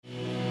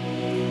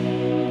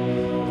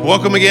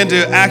Welcome again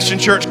to Action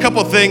Church. A couple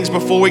of things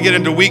before we get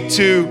into week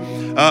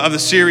 2 of the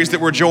series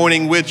that we're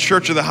joining with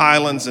Church of the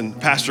Highlands and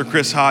Pastor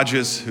Chris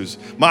Hodges, who's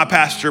my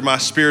pastor, my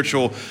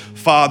spiritual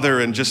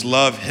father, and just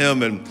love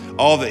him and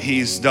all that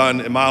he's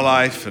done in my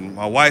life and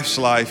my wife's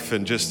life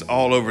and just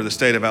all over the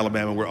state of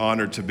Alabama. We're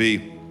honored to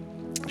be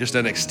just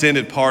an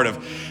extended part of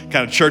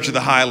kind of Church of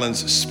the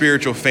Highlands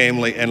spiritual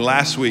family. And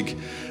last week,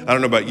 I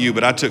don't know about you,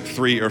 but I took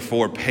 3 or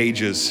 4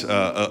 pages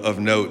of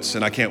notes,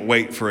 and I can't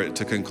wait for it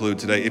to conclude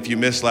today. If you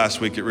missed last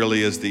week, it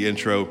really is the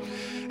intro,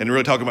 and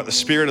really talking about the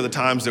spirit of the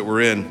times that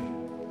we're in.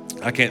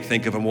 I can't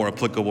think of a more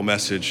applicable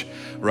message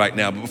right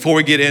now. But before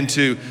we get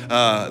into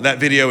that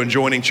video and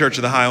joining Church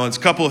of the Highlands,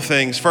 a couple of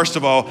things. First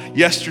of all,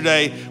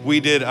 yesterday we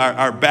did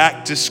our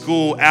back to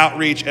school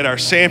outreach at our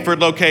Sanford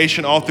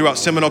location all throughout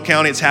Seminole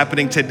County. It's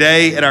happening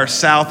today at our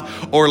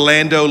South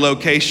Orlando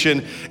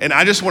location. And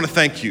I just want to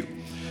thank you.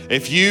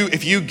 If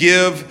you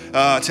give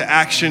to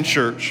Action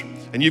Church,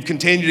 and you've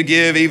continued to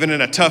give even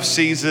in a tough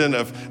season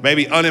of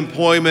maybe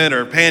unemployment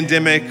or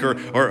pandemic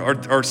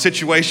or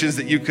situations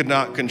that you could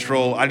not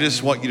control, I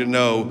just want you to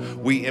know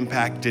we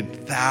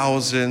impacted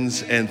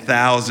thousands and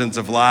thousands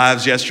of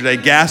lives yesterday.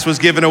 Gas was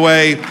given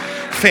away,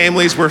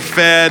 families were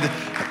fed,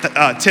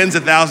 tens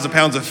of thousands of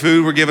pounds of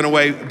food were given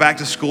away, back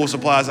to school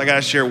supplies. I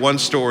gotta share one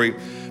story.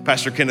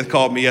 Pastor Kenneth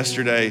called me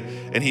yesterday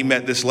and he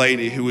met this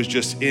lady who was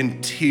just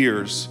in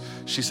tears.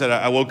 She said,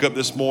 I woke up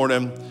this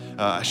morning,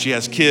 she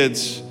has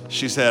kids.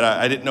 She said,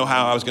 I didn't know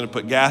how I was gonna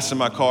put gas in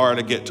my car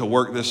to get to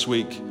work this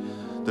week.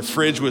 The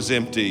fridge was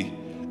empty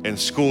and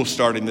school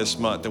starting this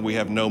month and we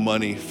have no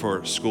money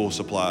for school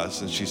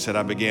supplies. And she said,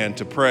 I began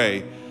to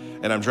pray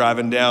and I'm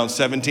driving down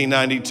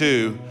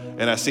 1792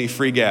 and I see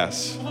free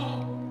gas.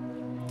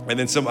 And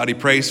then somebody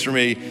prays for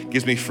me,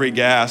 gives me free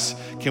gas.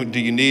 Do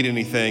you need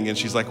anything? And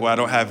she's like, well, I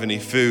don't have any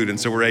food. And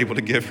so we're able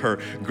to give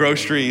her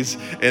groceries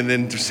and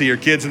then to see her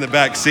kids in the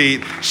back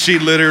seat. She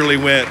literally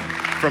went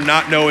from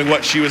not knowing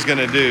what she was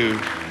gonna do.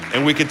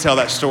 And we could tell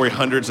that story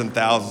hundreds and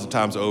thousands of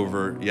times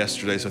over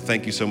yesterday. So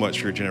thank you so much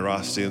for your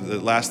generosity. And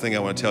the last thing I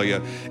want to tell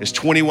you is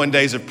 21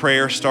 Days of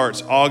Prayer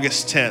starts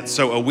August 10th.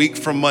 So a week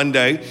from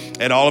Monday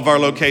at all of our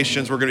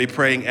locations, we're going to be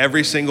praying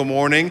every single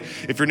morning.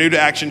 If you're new to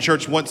Action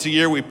Church, once a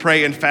year we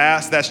pray and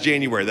fast. That's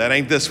January. That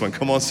ain't this one.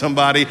 Come on,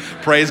 somebody.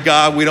 Praise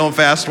God. We don't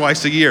fast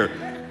twice a year.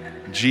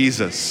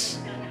 Jesus.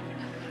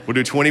 We'll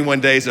do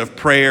 21 days of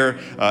prayer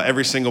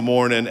every single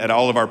morning at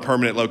all of our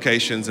permanent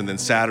locations and then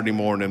Saturday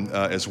morning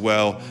as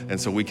well. And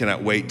so we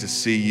cannot wait to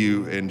see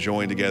you and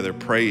join together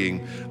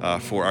praying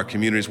for our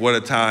communities. What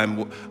a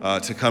time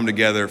to come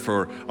together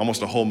for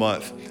almost a whole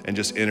month and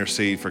just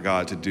intercede for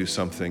God to do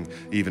something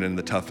even in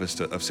the toughest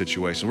of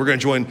situations. We're going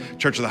to join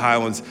Church of the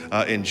Highlands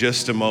in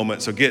just a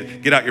moment. So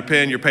get out your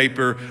pen, your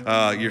paper,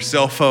 your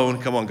cell phone.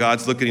 Come on,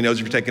 God's looking. He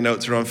knows if you're taking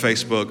notes or on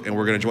Facebook. And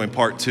we're going to join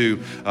part 2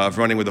 of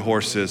Running with the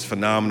Horses.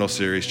 Phenomenal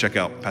series. Check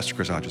out Pastor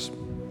Chris Hodges.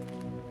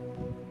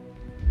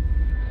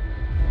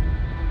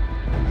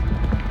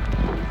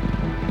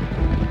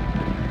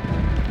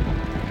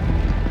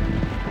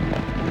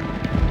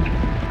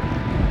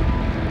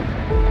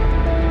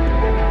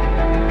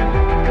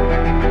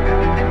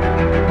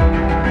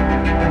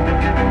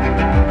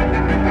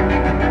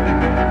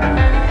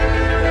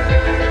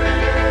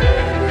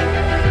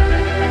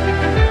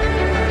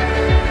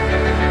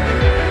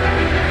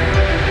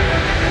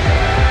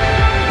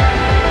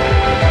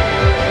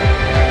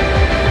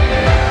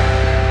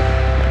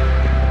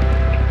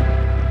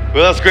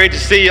 Well, it's great to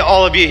see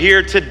all of you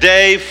here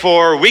today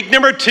for week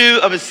number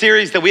 2 of a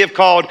series that we have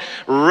called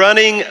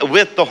Running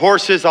with the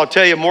Horses. I'll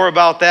tell you more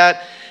about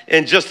that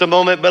in just a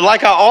moment. But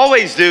like I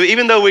always do,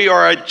 even though we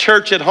are a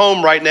church at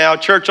home right now,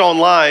 church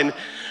online,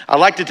 I'd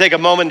like to take a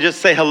moment and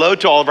just say hello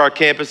to all of our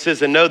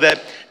campuses and know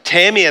that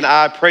Tammy and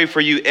I pray for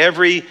you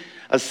every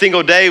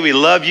single day. We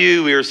love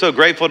you. We are so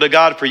grateful to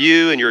God for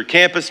you and your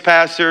campus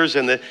pastors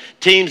and the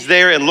teams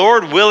there. And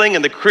Lord willing,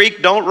 and the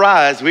creek don't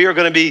rise, we are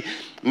going to be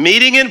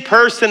meeting in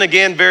person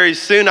again very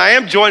soon. I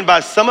am joined by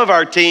some of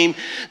our team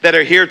that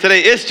are here today.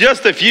 It's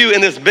just a few in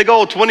this big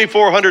old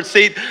 2,400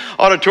 seat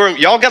auditorium.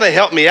 Y'all got to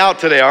help me out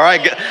today, all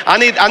right? I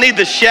need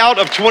the shout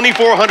of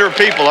 2,400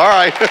 people, all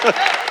right?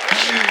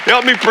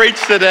 Help me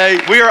preach today.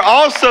 We are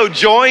also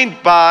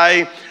joined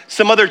by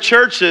some other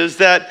churches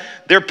that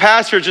their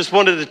pastor just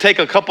wanted to take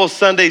a couple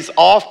Sundays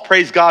off.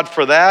 Praise God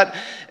for that.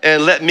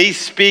 And let me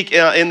speak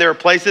in their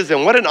places.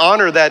 And what an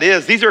honor that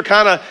is. These are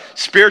kind of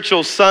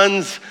spiritual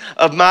sons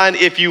of mine,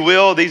 if you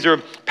will. These are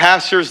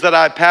pastors that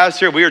I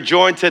pastor. We are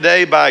joined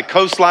today by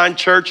Coastline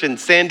Church in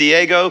San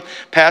Diego,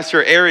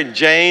 Pastor Aaron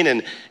Jane,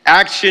 and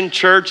Action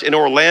Church in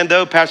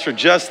Orlando, Pastor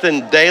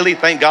Justin Daly,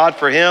 thank God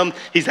for him.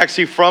 He's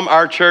actually from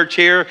our church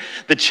here.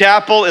 The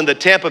Chapel in the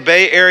Tampa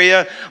Bay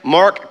area,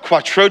 Mark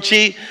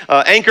Quattrochi.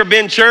 Anchor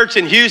Bend Church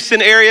in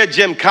Houston area,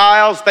 Jim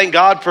Kiles, thank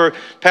God for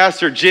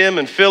Pastor Jim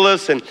and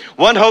Phyllis. And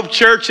One Hope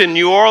Church in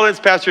New Orleans,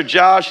 Pastor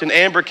Josh and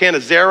Amber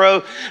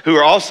Canizero, who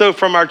are also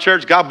from our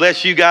church. God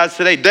bless you guys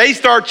today.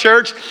 Daystar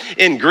Church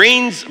in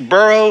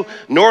Greensboro,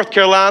 North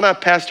Carolina,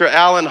 Pastor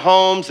Alan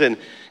Holmes. And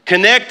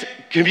Connect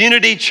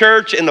Community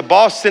Church in the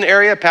Boston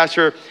area,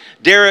 Pastor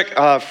Derek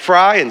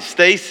Fry and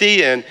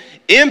Stacy, and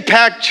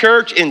Impact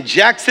Church in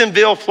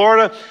Jacksonville,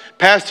 Florida,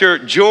 Pastor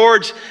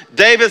George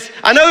Davis.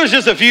 I know there's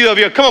just a few of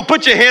you. Come on,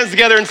 put your hands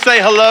together and say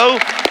hello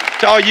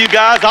to all you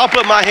guys. I'll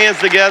put my hands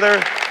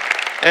together.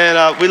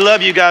 And we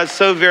love you guys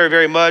so very,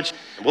 very much.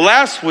 Well,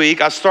 last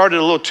week I started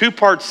a little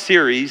two-part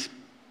series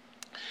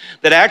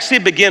that I actually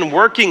began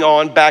working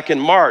on back in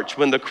March.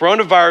 When the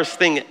coronavirus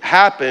thing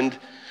happened,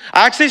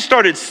 I actually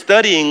started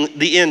studying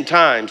the end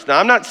times. Now,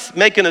 I'm not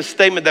making a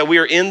statement that we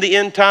are in the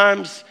end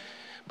times,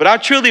 but I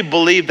truly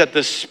believe that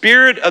the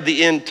spirit of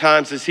the end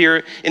times is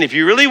here. And if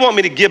you really want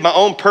me to give my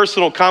own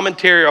personal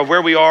commentary of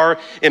where we are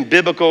in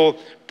biblical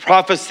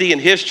prophecy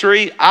and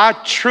history, I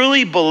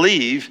truly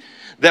believe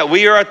that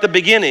we are at the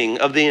beginning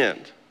of the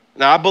end.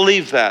 Now, I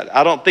believe that.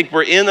 I don't think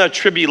we're in a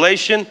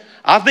tribulation.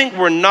 I think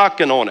we're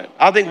knocking on it.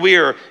 I think we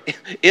are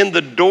in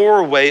the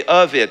doorway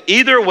of it.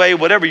 Either way,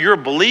 whatever your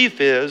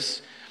belief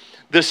is,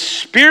 the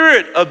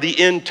spirit of the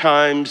end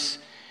times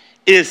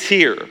is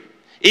here.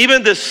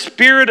 Even the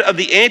spirit of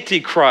the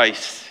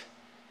Antichrist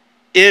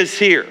is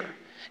here.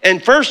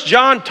 And 1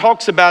 John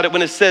talks about it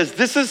when it says,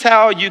 this is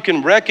how you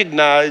can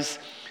recognize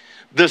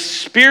the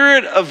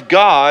Spirit of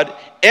God,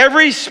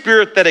 every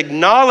spirit that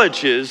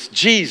acknowledges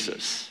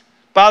Jesus.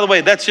 By the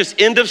way, that's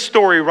just end of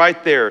story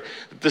right there.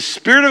 The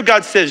Spirit of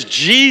God says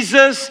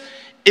Jesus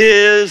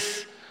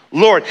is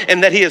Lord,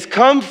 and that he has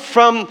come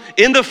from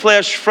in the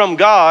flesh from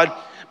God,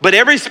 but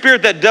every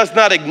spirit that does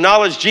not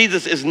acknowledge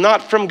Jesus is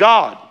not from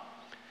God.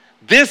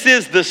 This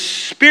is the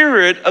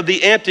spirit of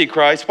the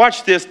Antichrist.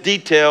 Watch this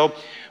detail,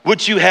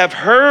 which you have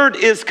heard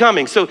is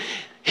coming. So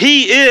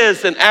he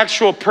is an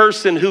actual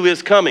person who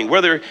is coming.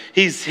 Whether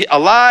he's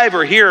alive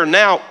or here or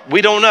now,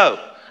 we don't know.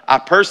 I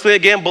personally,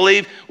 again,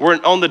 believe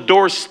we're on the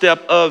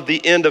doorstep of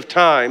the end of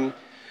time.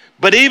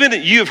 But even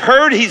you've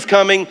heard he's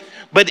coming,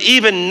 but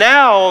even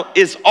now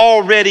is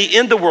already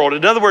in the world.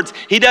 In other words,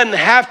 he doesn't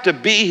have to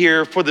be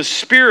here for the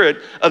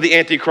spirit of the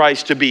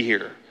Antichrist to be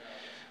here,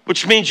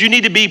 which means you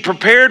need to be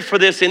prepared for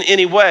this in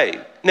any way.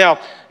 Now,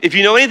 if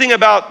you know anything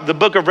about the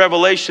book of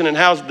Revelation and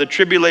how the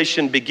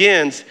tribulation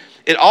begins,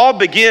 it all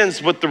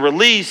begins with the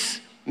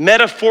release,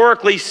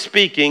 metaphorically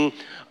speaking,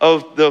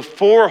 of the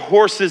four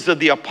horses of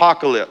the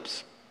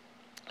apocalypse.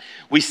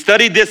 We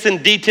studied this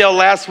in detail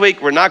last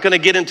week. We're not going to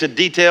get into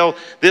detail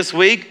this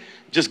week.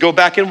 Just go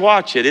back and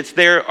watch it. It's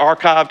there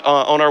archived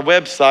on our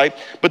website.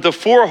 But the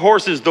four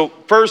horses, the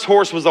first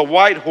horse was a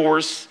white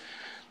horse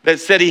that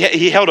said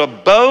he held a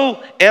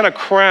bow and a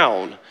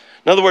crown.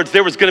 In other words,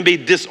 there was going to be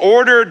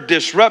disorder,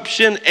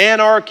 disruption,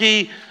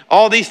 anarchy,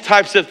 all these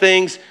types of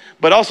things,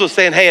 but also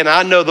saying, hey, and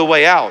I know the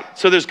way out.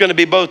 So there's going to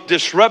be both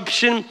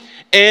disruption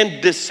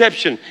and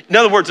deception. In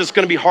other words, it's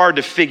going to be hard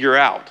to figure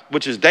out,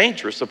 which is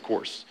dangerous, of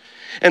course.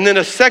 And then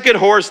a second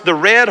horse, the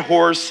red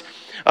horse,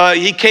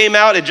 he came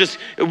out and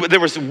there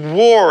was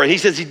war. He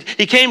says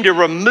he came to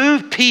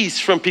remove peace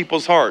from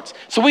people's hearts.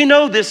 So we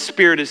know this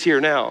spirit is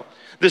here now.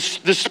 The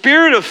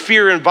spirit of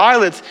fear and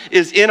violence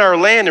is in our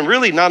land, and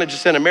really not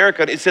just in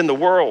America, it's in the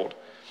world.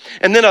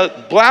 And then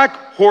a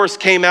black horse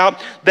came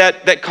out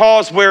that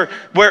caused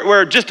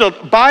where just to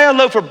buy a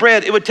loaf of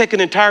bread, it would take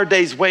an entire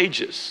day's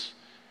wages.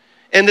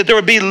 And that there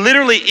would be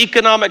literally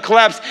economic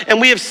collapse. And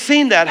we have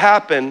seen that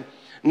happen,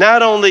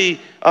 not only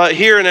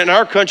here in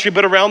our country,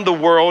 but around the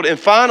world. And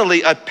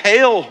finally, a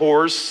pale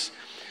horse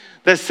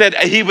that said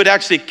he would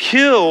actually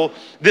kill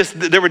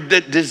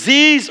the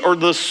disease or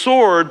the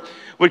sword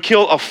would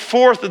kill a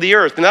fourth of the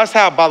earth. And that's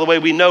how, by the way,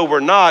 we know we're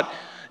not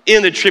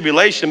in the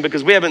tribulation,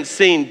 because we haven't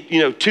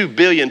seen 2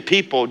 billion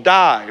people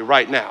die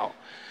right now.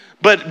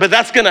 But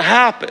that's gonna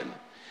happen.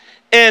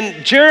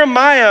 And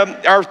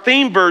Jeremiah, our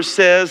theme verse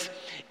says,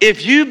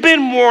 if you've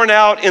been worn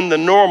out in the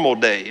normal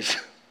days,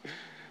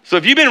 so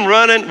if you've been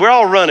running, we're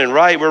all running,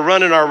 right? We're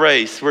running our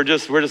race. We're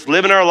just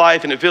living our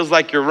life and it feels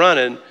like you're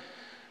running.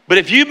 But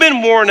if you've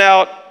been worn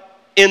out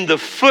in the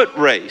foot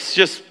race,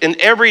 just in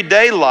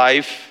everyday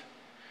life,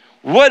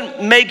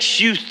 what makes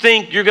you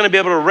think you're gonna be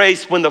able to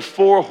race when the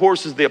four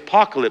horses of the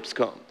apocalypse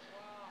come?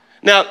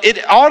 Now,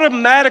 it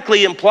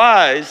automatically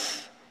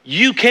implies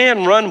you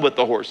can run with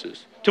the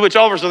horses. To which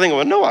all of us are thinking,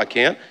 well, no, I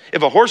can't.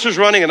 If a horse is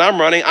running and I'm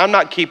running, I'm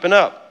not keeping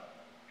up.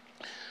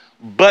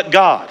 But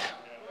God.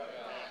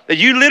 That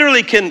you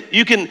literally can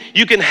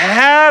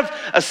have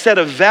a set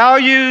of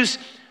values,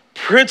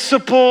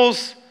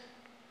 principles,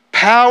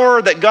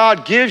 power that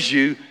God gives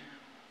you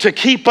to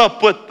keep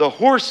up with the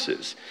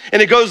horses.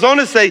 And it goes on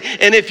to say,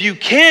 and if you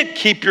can't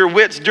keep your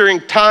wits during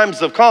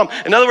times of calm,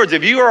 in other words,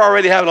 if you are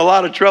already having a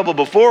lot of trouble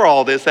before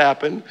all this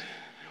happened,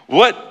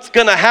 what's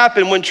gonna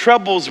happen when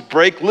troubles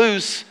break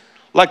loose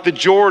like the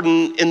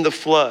Jordan in the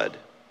flood?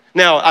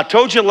 Now, I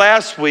told you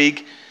last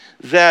week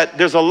that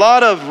there's a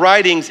lot of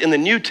writings in the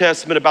New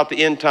Testament about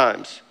the end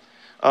times.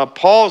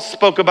 Paul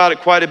spoke about it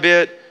quite a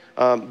bit.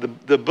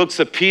 The books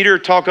of Peter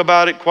talk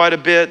about it quite a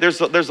bit.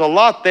 There's a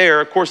lot there.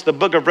 Of course, the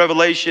book of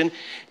Revelation,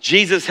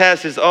 Jesus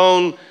has his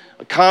own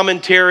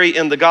commentary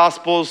in the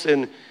Gospels,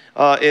 in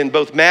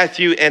both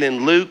Matthew and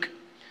in Luke.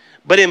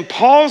 But in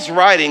Paul's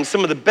writing,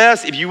 some of the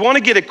best, if you want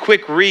to get a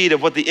quick read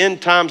of what the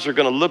end times are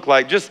going to look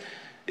like,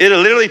 It'll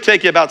literally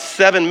take you about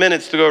 7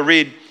 minutes to go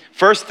read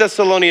 1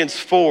 Thessalonians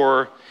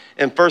 4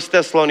 and 1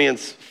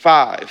 Thessalonians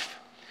 5.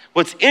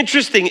 What's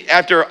interesting,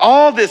 after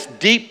all this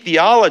deep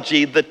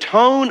theology, the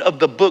tone of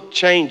the book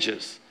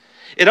changes.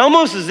 It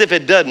almost as if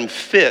it doesn't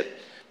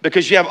fit,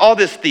 because you have all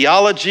this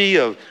theology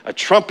of a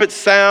trumpet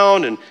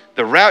sound and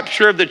the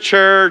rapture of the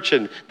church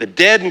and the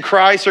dead in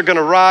Christ are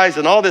gonna rise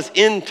and all this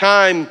end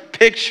time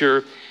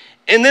picture.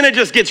 And then it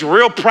just gets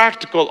real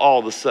practical all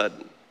of a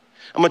sudden.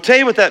 I'm gonna tell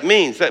you what that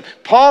means. That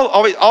Paul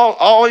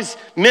always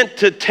meant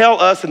to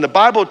tell us, and the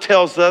Bible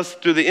tells us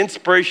through the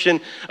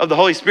inspiration of the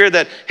Holy Spirit,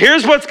 that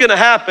here's what's gonna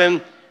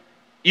happen.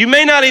 You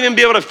may not even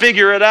be able to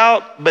figure it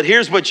out, but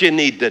here's what you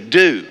need to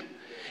do.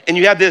 And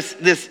you have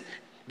this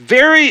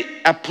very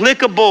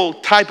applicable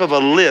type of a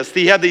list.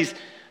 You have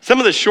some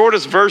of the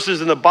shortest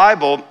verses in the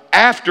Bible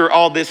after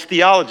all this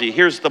theology.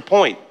 Here's the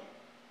point.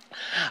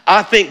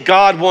 I think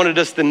God wanted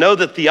us to know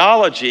the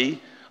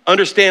theology,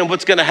 understand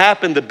what's gonna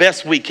happen the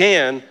best we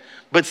can,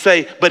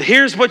 but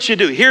here's what you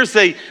do.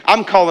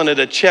 I'm calling it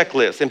a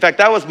checklist. In fact,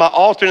 that was my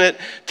alternate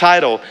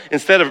title.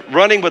 Instead of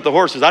running with the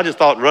horses, I just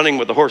thought running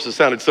with the horses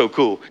sounded so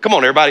cool. Come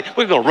on, everybody,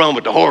 we're gonna run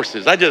with the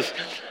horses. I just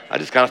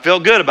kind of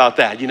felt good about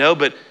that,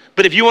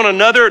 But if you want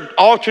another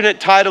alternate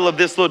title of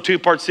this little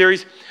 2-part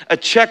series, a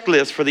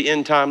checklist for the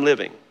end time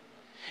living.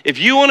 If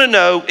you want to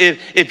know,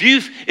 if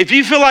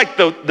you feel like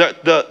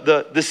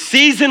the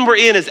season we're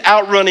in is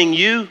outrunning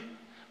you,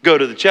 go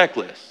to the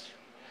checklist.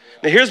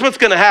 Now here's what's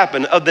going to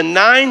happen. Of the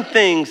 9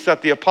 things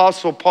that the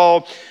Apostle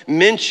Paul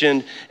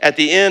mentioned at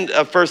the end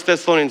of 1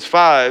 Thessalonians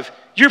 5,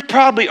 you're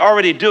probably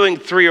already doing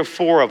 3 or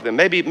 4 of them,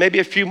 maybe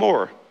a few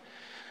more.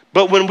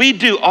 But when we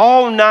do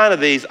all 9 of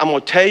these, I'm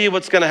going to tell you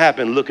what's going to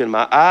happen. Look in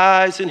my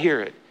eyes and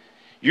hear it.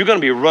 You're going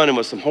to be running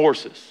with some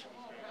horses.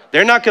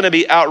 They're not going to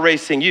be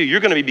outracing you. You're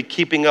going to be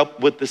keeping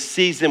up with the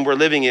season we're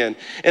living in.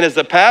 And as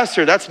a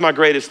pastor, that's my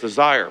greatest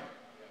desire.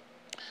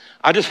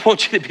 I just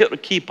want you to be able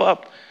to keep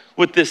up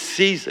with this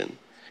season,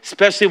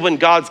 especially when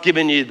God's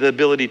given you the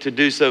ability to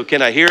do so.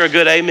 Can I hear a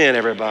good amen,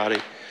 everybody?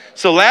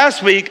 So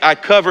last week, I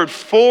covered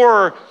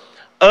 4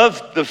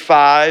 of the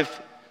 5.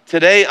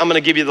 Today, I'm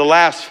gonna give you the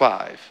last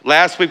 5.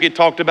 Last week, we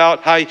talked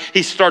about how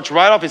he starts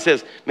right off. He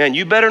says, man,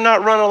 you better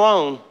not run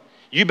alone.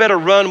 You better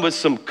run with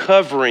some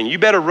covering. You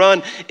better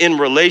run in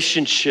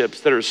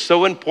relationships that are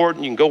so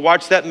important. You can go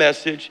watch that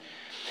message.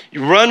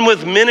 You run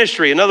with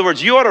ministry. In other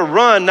words, you ought to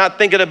run not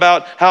thinking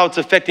about how it's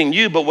affecting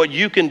you, but what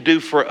you can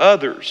do for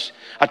others.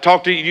 I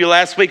talked to you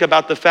last week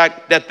about the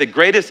fact that the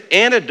greatest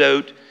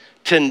antidote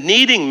to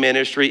needing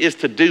ministry is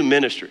to do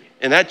ministry.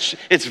 And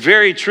it's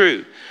very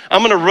true.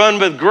 I'm gonna run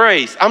with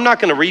grace. I'm not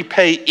gonna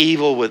repay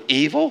evil with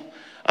evil.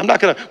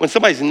 When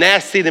somebody's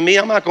nasty to me,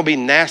 I'm not gonna be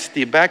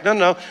nasty back.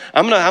 No.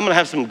 I'm gonna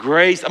have some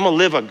grace. I'm gonna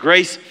live a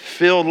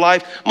grace-filled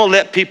life. I'm gonna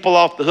let people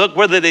off the hook,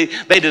 whether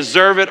they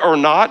deserve it or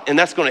not, and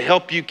that's gonna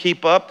help you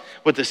keep up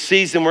with the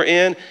season we're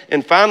in.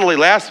 And finally,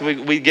 last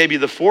week, we gave you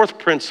the 4th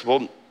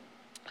principle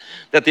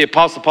that the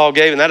Apostle Paul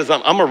gave, and that is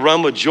I'm gonna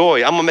run with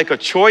joy. I'm gonna make a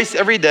choice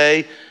every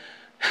day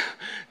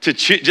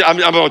I'm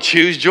gonna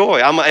choose joy.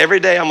 Every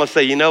day I'm gonna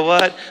say, you know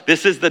what?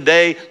 This is the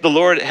day the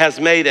Lord has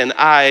made, and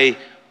I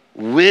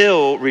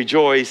will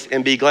rejoice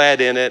and be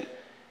glad in it.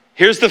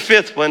 Here's the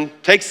 5th one.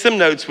 Take some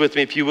notes with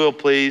me, if you will,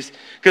 please.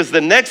 Because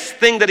the next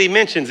thing that he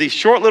mentions, these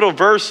short little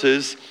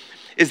verses,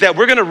 is that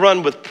we're gonna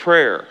run with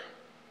prayer.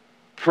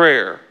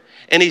 Prayer.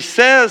 And he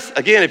says,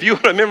 again, if you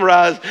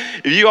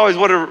always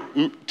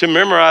want to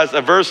memorize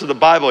a verse of the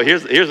Bible,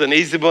 here's an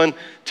easy one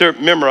to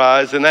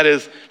memorize, and that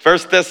is 1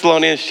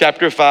 Thessalonians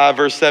chapter 5,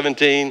 verse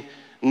 17,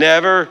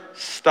 never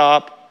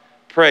stop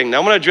praying.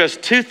 Now, I want to address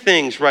 2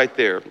 things right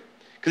there,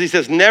 because he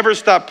says, never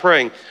stop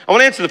praying. I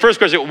want to answer the first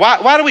question,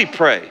 why do we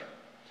pray?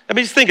 I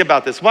mean, just think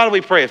about this. Why do we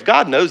pray? If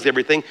God knows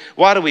everything,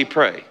 why do we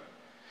pray?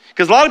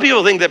 Because a lot of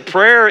people think that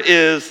prayer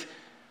is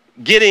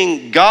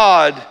getting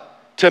God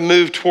to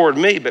move toward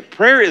me, but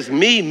prayer is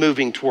me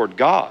moving toward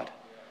God.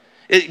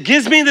 It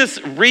gives me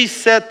this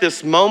reset,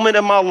 this moment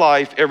in my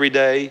life every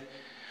day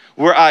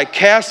where I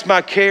cast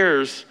my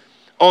cares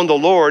on the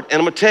Lord. And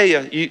I'm gonna tell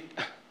you,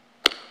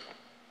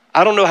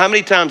 I don't know how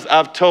many times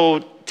I've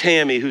told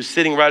Tammy, who's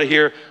sitting right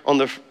here on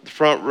the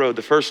front row,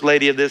 the first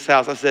lady of this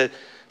house, I said,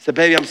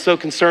 baby, I'm so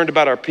concerned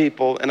about our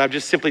people. And I've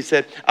just simply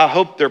said, I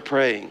hope they're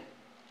praying.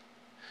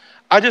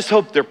 I just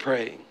hope they're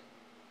praying.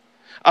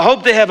 I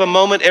hope they have a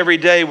moment every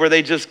day where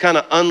they just kind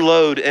of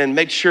unload and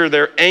make sure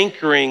they're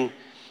anchoring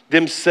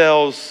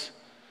themselves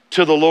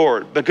to the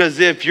Lord. Because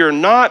if you're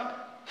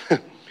not,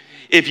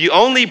 if you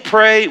only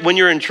pray when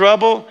you're in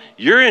trouble,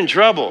 you're in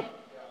trouble.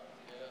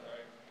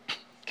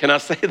 Can I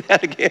say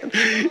that again?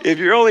 If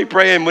you're only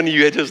praying when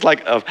you just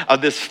like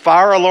this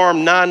fire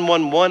alarm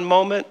 911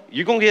 moment,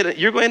 you're going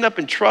to end up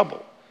in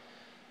trouble.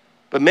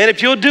 But man,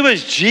 if you'll do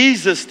as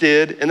Jesus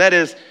did, and that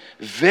is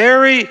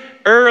very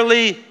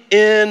early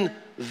in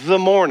the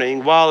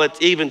morning while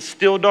it's even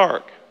still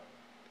dark.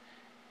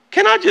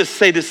 Can I just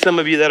say to some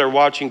of you that are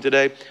watching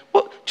today,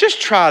 well,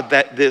 just try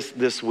that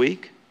this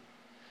week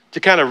to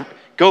kind of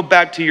go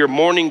back to your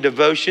morning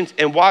devotions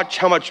and watch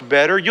how much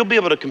better. You'll be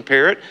able to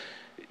compare it.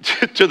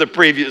 to the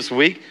previous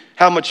week,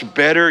 how much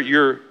better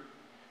your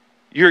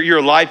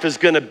life is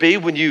going to be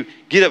when you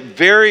get up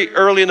very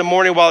early in the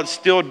morning while it's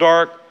still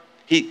dark.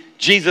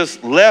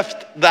 Jesus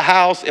left the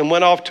house and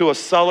went off to a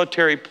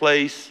solitary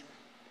place,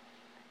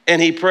 and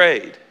he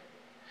prayed.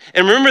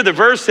 And remember, the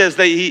verse says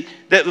that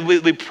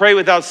we pray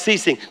without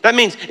ceasing. That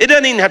means it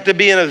doesn't even have to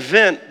be an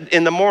event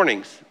in the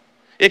mornings.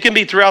 It can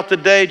be throughout the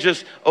day,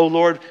 just, oh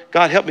Lord,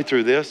 God, help me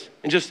through this.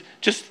 And just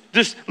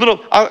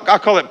little, I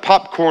call it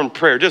popcorn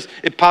prayer. Just,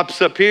 it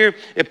pops up here,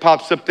 it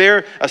pops up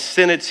there, a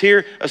sentence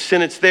here, a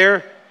sentence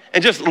there.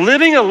 And just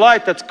living a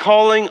life that's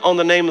calling on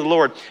the name of the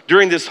Lord.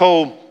 During this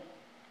whole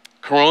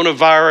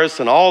coronavirus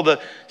and all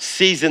the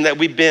season that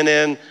we've been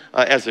in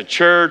as a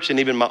church and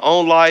even my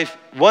own life,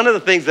 one of the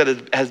things that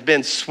has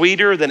been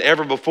sweeter than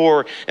ever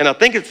before, and I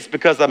think it's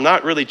because I'm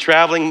not really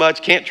traveling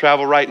much, can't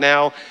travel right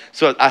now,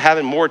 so I'm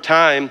having more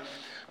time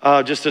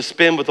just to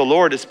spend with the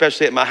Lord,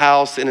 especially at my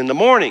house and in the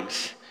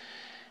mornings.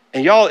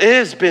 And y'all, it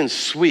has been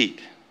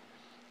sweet.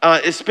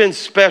 It's been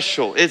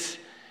special.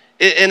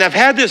 And I've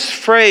had this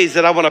phrase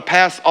that I want to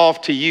pass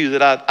off to you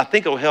that I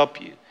think will help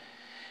you.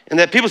 And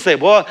that people say,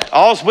 well,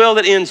 all's well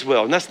that ends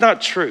well. And that's not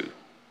true.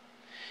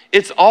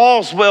 It's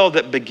all's well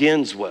that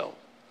begins well.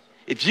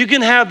 If you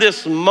can have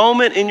this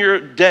moment in your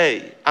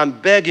day,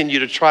 I'm begging you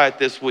to try it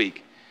this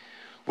week,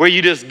 where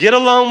you just get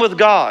alone with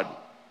God.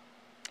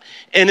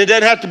 And it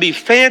doesn't have to be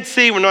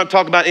fancy. We're not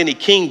talking about any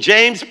King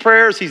James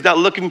prayers. He's not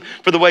looking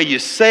for the way you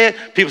say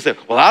it. People say,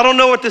 well, I don't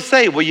know what to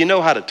say. Well, you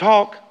know how to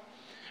talk.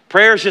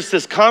 Prayer is just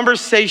this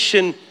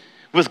conversation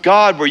with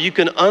God where you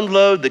can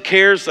unload the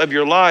cares of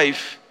your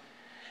life.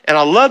 And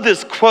I love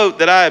this quote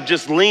that I have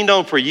just leaned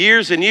on for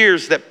years and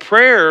years, that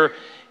prayer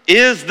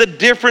is the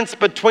difference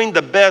between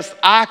the best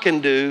I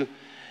can do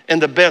and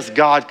the best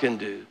God can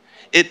do.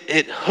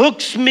 It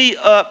hooks me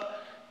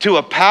up to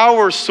a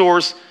power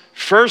source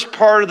first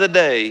part of the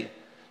day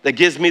that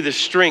gives me the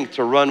strength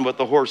to run with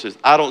the horses.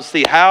 I don't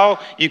see how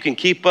you can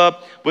keep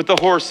up with the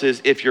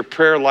horses if your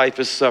prayer life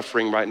is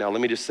suffering right now.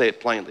 Let me just say it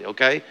plainly,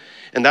 okay?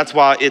 And that's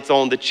why it's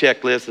on the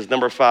checklist as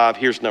number 5.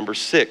 Here's number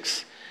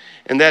 6.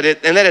 And that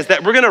is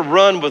that we're gonna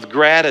run with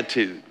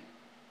gratitude.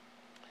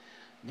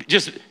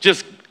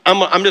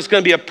 I'm just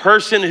gonna be a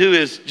person who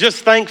is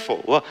just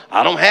thankful. Well,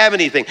 I don't have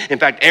anything. In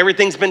fact,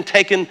 everything's been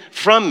taken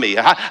from me.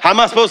 How am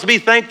I supposed to be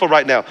thankful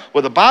right now?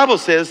 Well, the Bible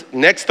says,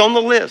 next on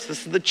the list,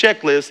 this is the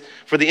checklist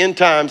for the end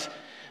times,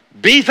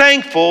 be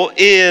thankful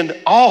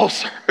in all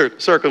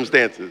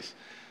circumstances.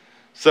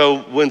 So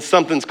when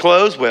something's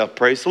closed, well,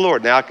 praise the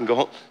Lord. Now I can go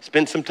home,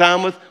 spend some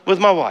time with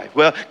my wife.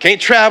 Well, can't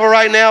travel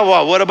right now.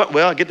 Well, what about,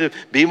 well, I get to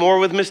be more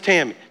with Miss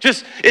Tammy.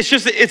 It's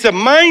a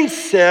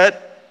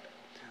mindset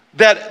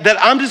that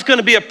I'm just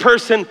gonna be a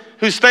person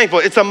who's thankful.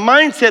 It's a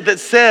mindset that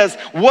says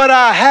what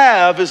I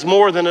have is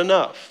more than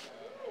enough.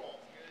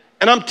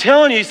 And I'm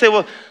telling you say,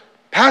 well,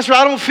 Pastor,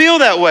 I don't feel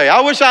that way.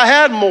 I wish I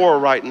had more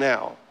right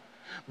now.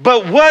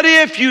 But what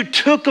if you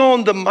took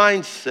on the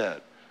mindset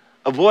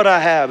of what I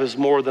have is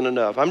more than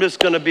enough? I'm just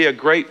gonna be a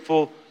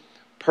grateful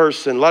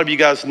person. A lot of you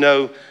guys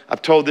know,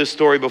 I've told this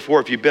story before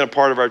if you've been a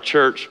part of our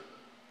church,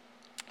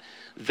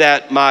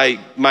 that my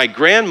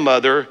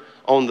grandmother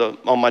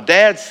on my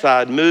dad's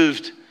side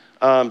moved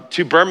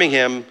to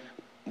Birmingham.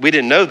 We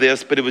didn't know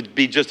this, but it would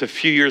be just a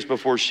few years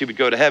before she would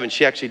go to heaven.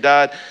 She actually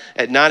died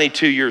at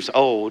 92 years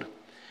old.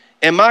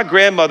 And my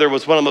grandmother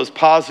was one of the most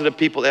positive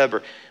people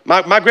ever.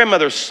 My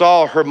grandmother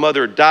saw her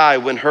mother die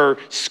when her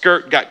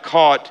skirt got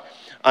caught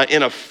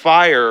in a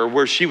fire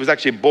where she was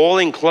actually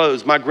boiling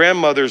clothes. My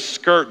great-grandmother's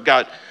skirt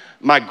got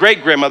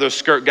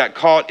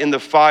caught in the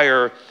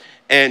fire,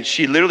 and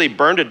she literally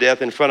burned to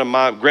death in front of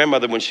my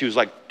grandmother when she was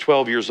like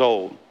 12 years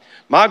old.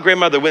 My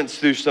grandmother went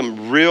through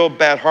some real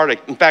bad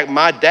heartache. In fact,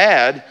 my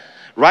dad,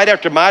 right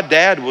after my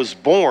dad was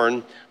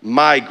born,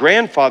 my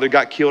grandfather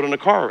got killed in a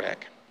car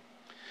wreck.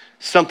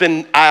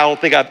 Something I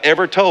don't think I've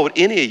ever told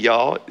any of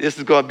y'all. This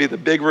is gonna be the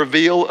big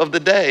reveal of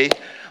the day.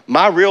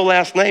 My real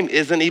last name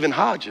isn't even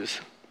Hodges.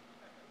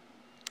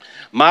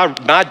 My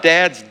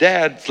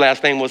dad's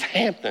last name was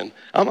Hampton.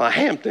 I'm a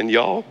Hampton,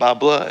 y'all, by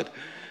blood.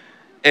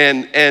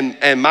 And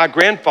my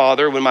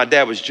grandfather, when my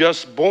dad was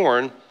just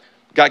born,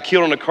 got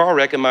killed in a car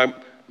wreck, and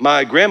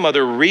my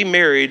grandmother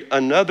remarried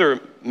another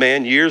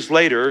man years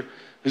later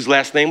whose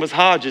last name was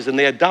Hodges, and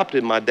they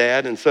adopted my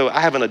dad. And so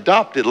I have an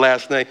adopted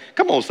last name.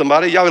 Come on,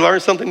 somebody, y'all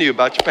learned something new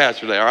about your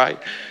pastor today, all right?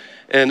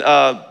 And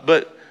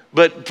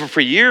but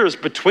for years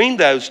between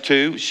those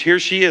two, here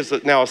she is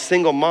now a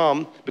single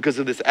mom because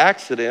of this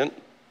accident.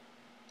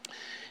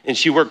 And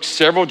she worked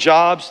several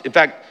jobs. In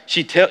fact,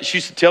 she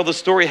used to tell the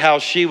story how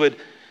she would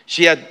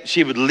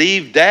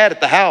leave dad at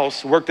the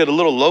house, worked at a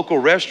little local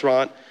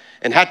restaurant,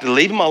 and had to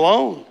leave him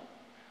alone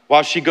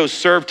while she goes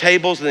serve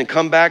tables and then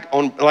come back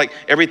on like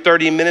every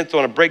 30 minutes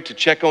on a break to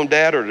check on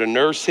dad or to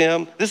nurse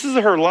him. This is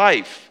her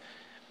life.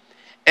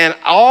 And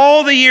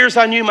all the years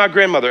I knew my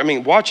grandmother,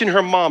 watching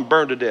her mom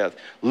burn to death,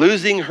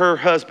 losing her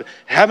husband,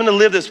 having to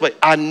live this way,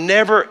 I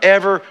never,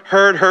 ever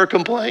heard her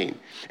complain.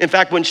 In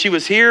fact, when she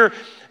was here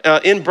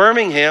in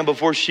Birmingham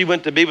before she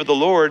went to be with the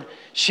Lord.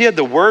 She had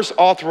the worst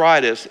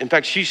arthritis. In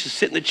fact, she used to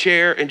sit in the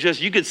chair and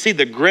you could see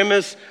the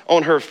grimace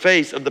on her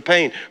face of the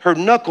pain. Her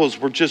knuckles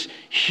were just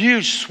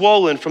huge,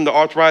 swollen from the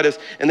arthritis,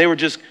 and they were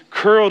just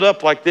curled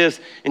up like this.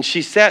 And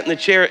she sat in the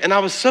chair, and I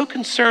was so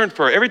concerned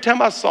for her. Every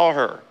time I saw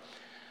her,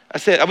 I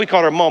said, we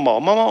called her Mama.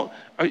 Mama,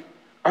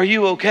 are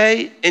you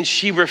okay? And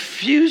she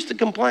refused to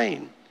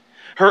complain.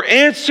 Her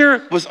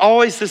answer was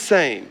always the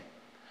same.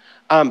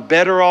 I'm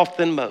better off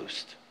than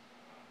most.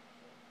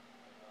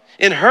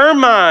 In her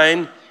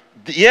mind,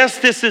 yes,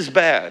 this is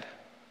bad.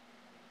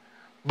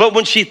 But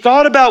when she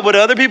thought about what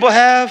other people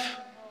have,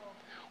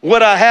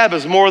 what I have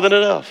is more than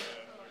enough.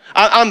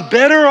 I'm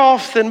better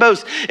off than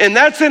most. And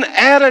that's an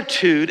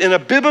attitude and a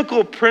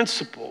biblical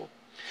principle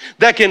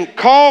that can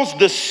cause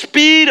the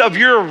speed of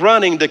your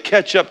running to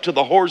catch up to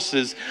the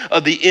horses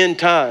of the end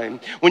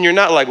time. When you're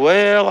not like,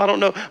 well, I don't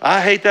know,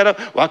 I hate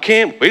that. Well,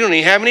 we don't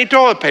even have any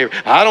toilet paper.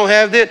 I don't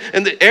have this.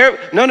 And the air,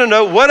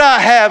 no. What I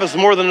have is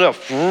more than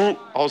enough. All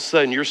of a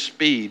sudden, your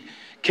speed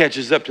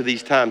catches up to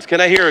these times. Can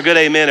I hear a good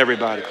amen,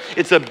 everybody?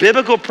 It's a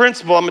biblical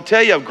principle, I'm gonna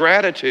tell you, of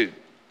gratitude.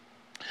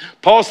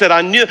 Paul said,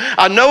 I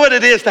know what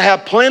it is to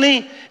have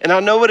plenty, and I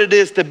know what it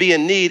is to be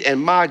in need, and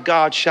my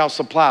God shall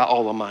supply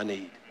all of my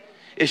need.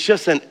 It's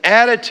just an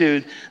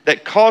attitude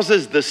that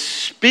causes the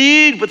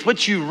speed with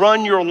which you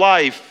run your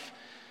life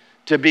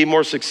to be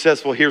more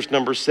successful. Here's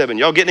number 7.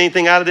 Y'all getting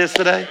anything out of this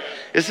today?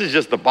 This is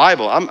just the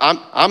Bible.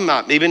 I'm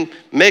not even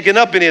making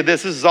up any of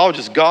this. This is all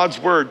just God's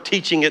word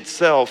teaching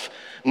itself.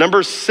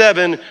 Number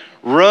 7,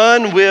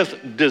 run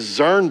with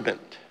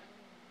discernment.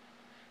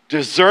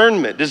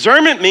 Discernment.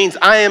 Discernment means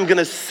I am going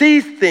to see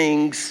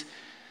things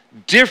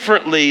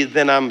differently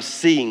than I'm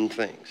seeing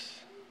things.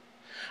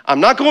 I'm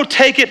not going to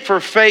take it for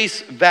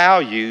face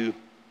value.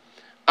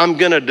 I'm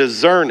going to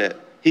discern it.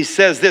 He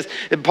says this,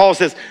 and Paul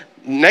says,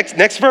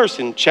 next verse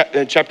in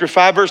chapter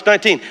 5, verse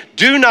 19,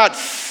 do not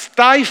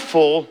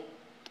stifle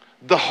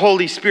the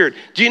Holy Spirit.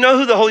 Do you know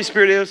who the Holy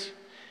Spirit is?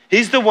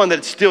 He's the one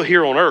that's still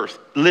here on earth,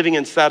 living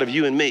inside of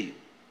you and me.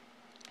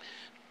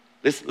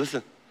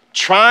 Listen.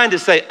 Trying to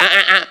say,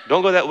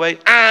 don't go that way.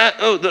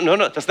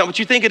 No, that's not what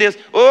you think it is.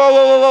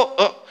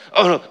 Oh,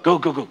 no,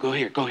 go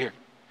here.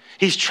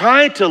 He's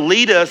trying to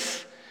lead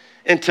us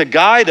and to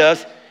guide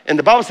us. And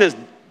the Bible says,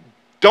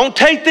 don't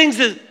take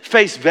things at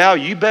face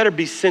value. You better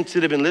be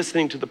sensitive and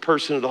listening to the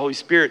person of the Holy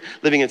Spirit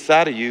living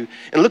inside of you.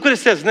 And look what it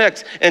says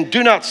next. And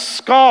do not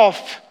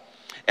scoff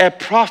at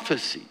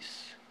prophecies.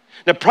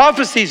 Now,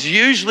 prophecies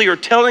usually are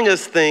telling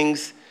us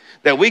things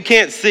that we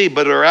can't see,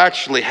 but are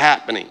actually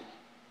happening.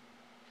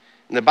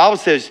 And the Bible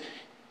says,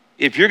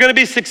 if you're going to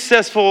be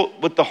successful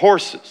with the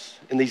horses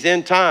in these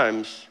end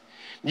times,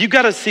 you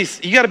got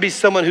to be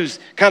someone who's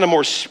kind of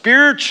more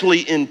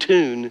spiritually in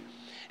tune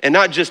and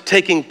not just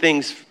taking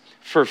things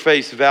for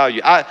face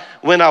value.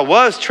 When I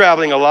was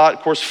traveling a lot, of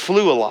course,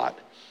 flew a lot.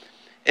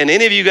 And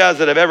any of you guys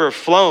that have ever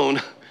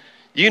flown,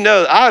 you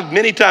know, I've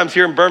many times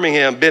here in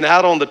Birmingham been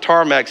out on the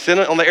tarmac,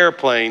 sitting on the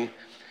airplane,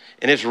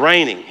 and it's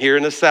raining. Here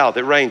in the South,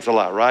 it rains a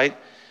lot, right?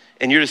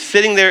 And you're just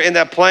sitting there in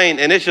that plane,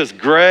 and it's just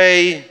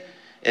gray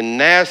and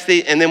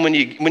nasty. And then when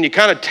you're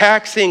kind of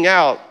taxiing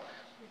out,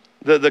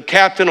 the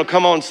captain will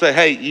come on and say,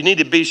 hey, you need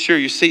to be sure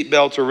your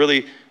seatbelts are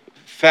really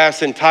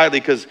fastened tightly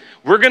because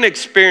we're going to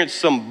experience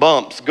some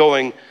bumps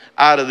going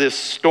out of this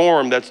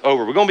storm that's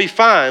over. We're going to be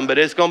fine, but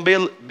it's going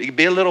to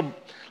be a little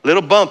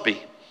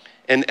bumpy.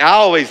 And I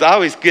always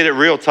get it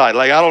real tight.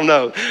 Like, I don't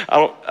know.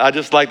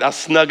 I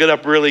snug it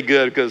up really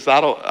good because I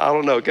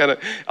don't know. Kind of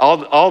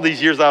all these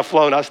years I've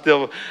flown, I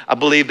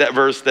believe that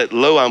verse that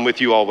lo, I'm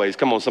with you always.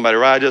 Come on, somebody,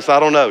 right? I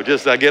don't know.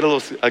 I get a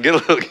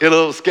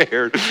little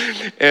scared.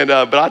 And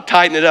but I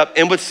tighten it up.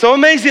 And what's so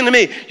amazing to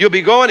me, you'll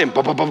be going and you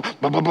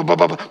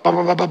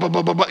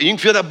can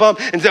feel that bump,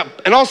 and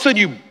all of a sudden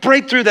you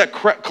break through that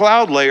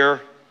cloud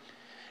layer,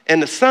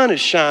 and the sun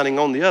is shining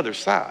on the other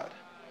side.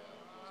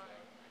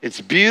 It's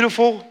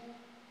beautiful.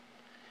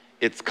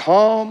 It's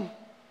calm,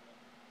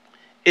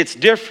 it's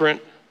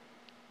different,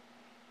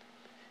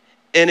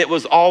 and it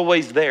was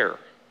always there.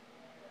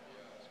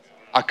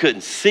 I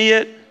couldn't see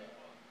it,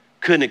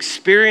 couldn't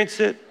experience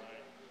it.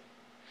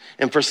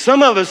 And for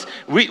some of us,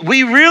 we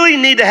really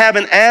need to have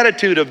an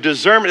attitude of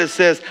discernment that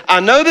says, I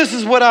know this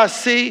is what I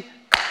see,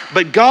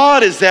 but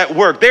God is at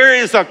work. There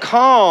is a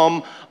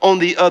calm on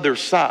the other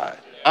side.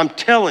 I'm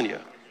telling you.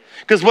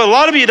 Because what a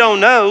lot of you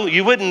don't know,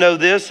 you wouldn't know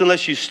this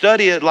unless you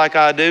study it like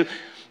I do,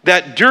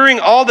 that during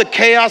all the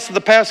chaos of the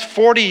past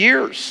 40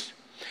 years,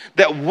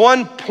 that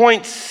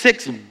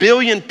 1.6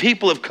 billion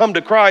people have come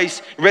to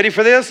Christ. Ready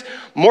for this?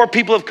 More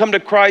people have come to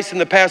Christ in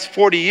the past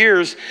 40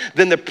 years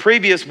than the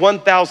previous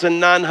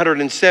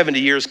 1,970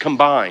 years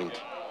combined.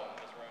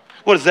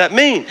 What does that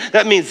mean?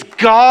 That means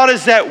God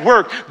is at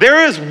work.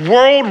 There is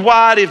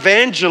worldwide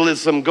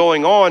evangelism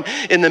going on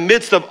in the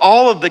midst of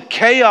all of the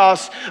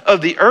chaos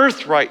of the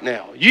earth right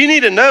now. You need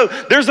to know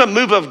there's a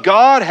move of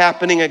God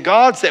happening and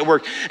God's at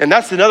work. And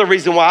that's another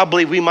reason why I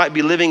believe we might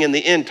be living in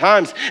the end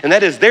times. And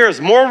that is there is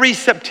more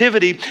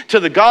receptivity to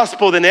the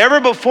gospel than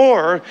ever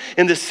before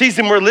in the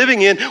season we're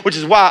living in, which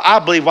is why I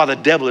believe why the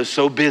devil is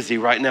so busy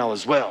right now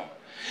as well.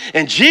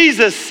 And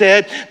Jesus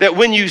said that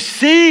when you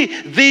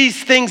see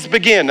these things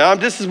begin, now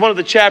this is one of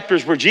the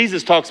chapters where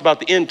Jesus talks about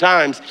the end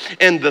times,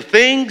 and the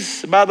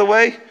things, by the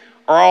way,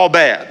 are all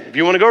bad. If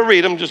you want to go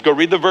read them, just go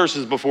read the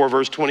verses before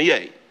verse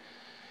 28.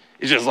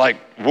 It's just like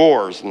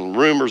wars and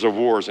rumors of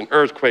wars and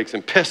earthquakes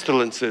and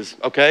pestilences,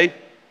 okay?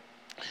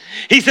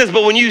 He says,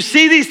 but when you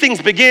see these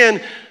things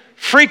begin,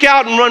 freak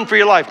out and run for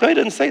your life. No, he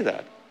doesn't say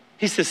that.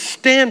 He says,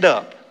 stand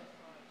up.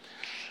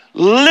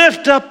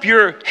 Lift up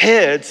your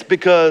heads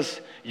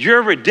because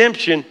your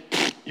redemption,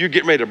 you're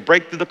getting ready to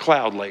break through the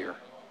cloud layer.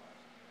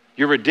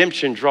 Your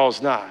redemption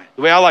draws nigh.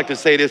 The way I like to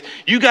say it is,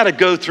 you got to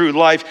go through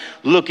life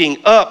looking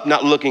up,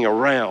 not looking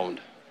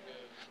around.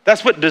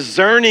 That's what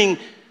discerning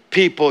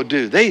people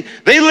do. They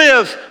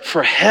live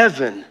for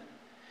heaven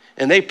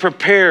and they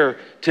prepare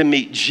to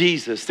meet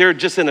Jesus. They're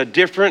just in a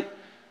different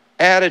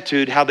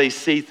attitude how they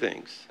see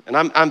things. And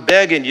I'm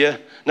begging you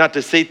not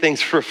to see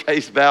things for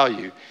face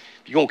value.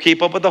 If you're going to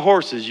keep up with the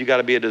horses, you got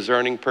to be a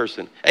discerning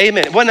person.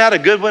 Amen. Wasn't that a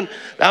good one?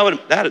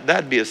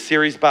 That'd be a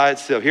series by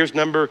itself. Here's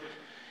number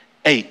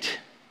 8.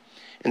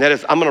 And that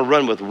is, I'm going to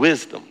run with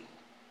wisdom.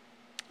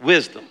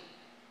 Wisdom.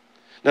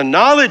 Now,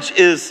 knowledge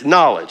is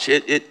knowledge.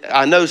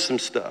 I know some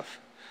stuff.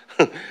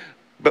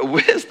 But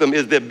wisdom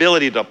is the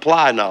ability to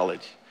apply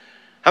knowledge.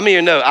 How many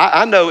of you know?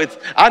 I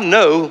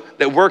know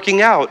that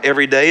working out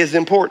every day is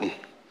important.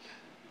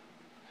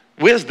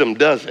 Wisdom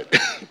does it.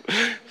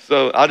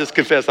 So I'll just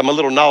confess I'm a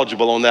little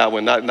knowledgeable on that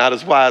one, not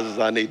as wise as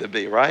I need to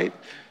be, right?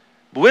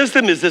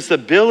 Wisdom is this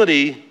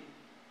ability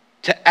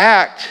to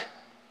act,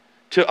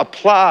 to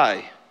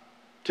apply,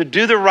 to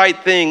do the right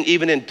thing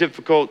even in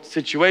difficult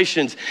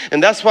situations.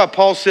 And that's why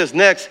Paul says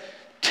next,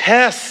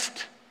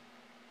 test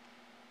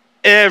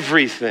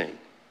everything.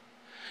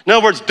 In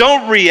other words,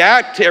 don't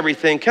react to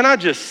everything. Can I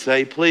just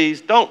say,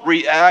 please, don't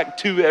react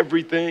to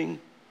everything.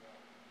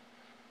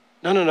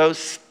 No.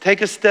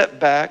 Take a step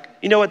back.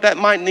 You know what? That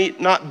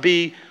might not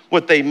be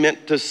what they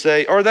meant to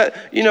say, or that,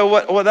 you know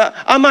what? Or that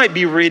I might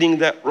be reading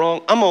that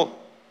wrong. I'm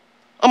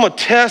gonna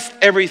test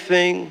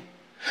everything.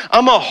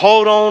 I'm gonna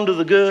hold on to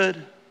the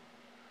good.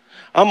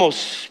 I'm gonna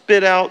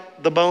spit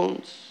out the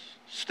bones.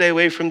 Stay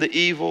away from the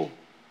evil.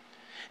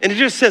 And it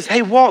just says,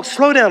 hey,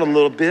 slow down a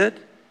little bit,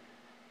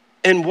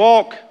 and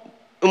walk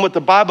in what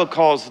the Bible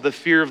calls the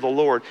fear of the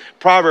Lord.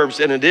 Proverbs,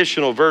 an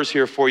additional verse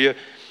here for you.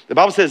 The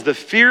Bible says the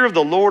fear of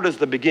the Lord is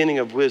the beginning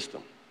of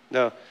wisdom.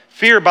 Now,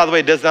 fear, by the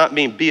way, does not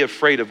mean be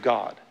afraid of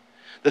God.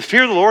 The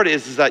fear of the Lord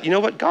is that, you know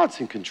what? God's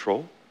in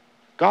control.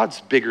 God's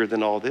bigger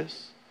than all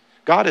this.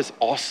 God is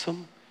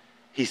awesome.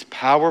 He's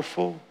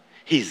powerful.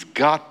 He's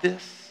got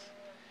this.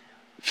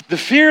 The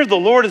fear of the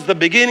Lord is the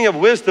beginning of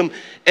wisdom,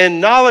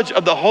 and knowledge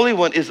of the Holy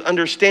One is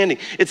understanding.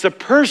 It's a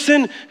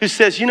person who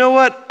says, you know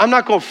what? I'm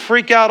not going to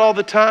freak out all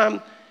the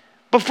time.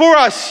 Before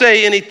I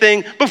say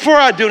anything, before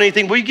I do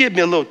anything, will you give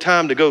me a little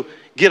time to go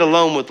get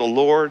alone with the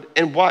Lord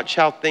and watch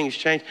how things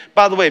change?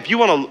 By the way, if you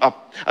want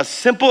a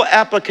simple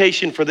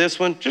application for this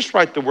one, just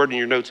write the word in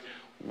your notes,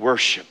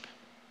 worship.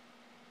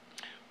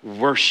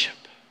 Worship.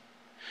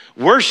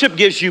 Worship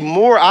gives you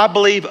more, I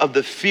believe, of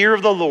the fear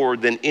of the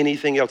Lord than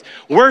anything else.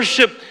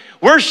 Worship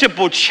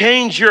will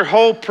change your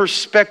whole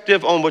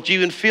perspective on what you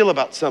even feel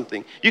about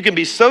something. You can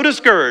be so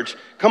discouraged.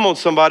 Come on,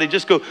 somebody,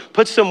 just go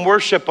put some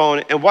worship on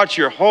it and watch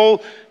your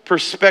whole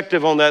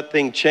perspective on that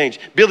thing change.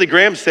 Billy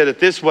Graham said it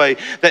this way,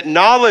 that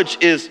knowledge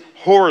is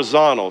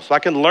horizontal. So I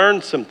can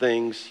learn some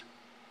things,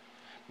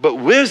 but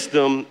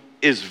wisdom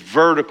is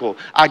vertical.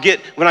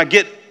 When I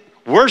get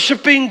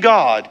worshiping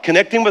God,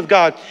 connecting with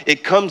God,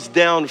 it comes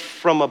down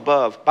from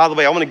above. By the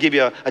way, I want to give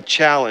you a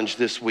challenge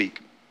this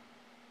week.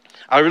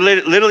 I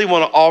literally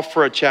want to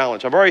offer a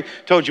challenge. I've already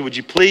told you, would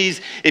you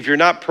please, if you're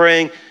not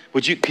praying,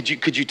 could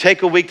you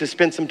take a week to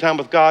spend some time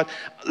with God?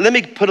 Let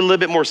me put a little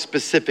bit more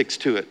specifics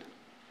to it.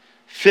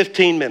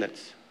 15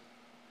 minutes.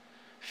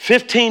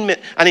 15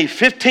 minutes. I need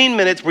 15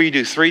 minutes where you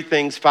do 3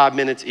 things, 5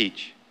 minutes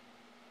each.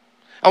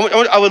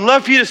 I would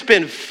love for you to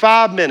spend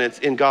 5 minutes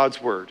in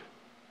God's word.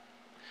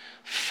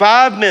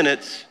 5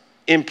 minutes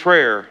in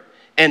prayer,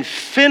 and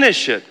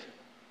finish it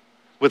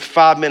with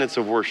 5 minutes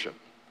of worship.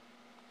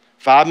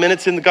 5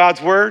 minutes in God's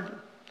word,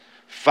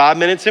 5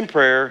 minutes in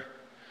prayer,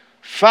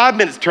 5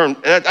 minutes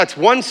that's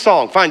one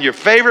song. Find your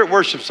favorite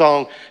worship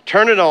song,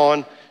 turn it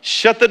on,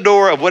 shut the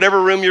door of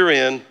whatever room you're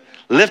in,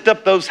 lift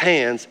up those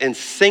hands and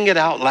sing it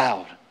out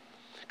loud.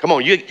 Come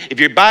on, if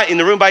you're in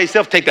the room by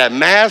yourself, take that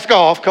mask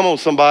off, come on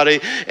somebody,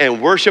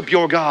 and worship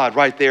your God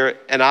right there.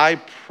 And I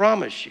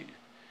promise you,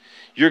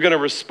 you're gonna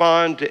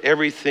respond to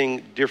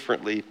everything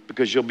differently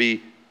because you'll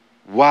be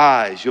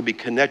wise, you'll be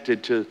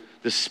connected to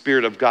the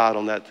Spirit of God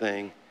on that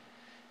thing.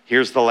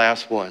 Here's the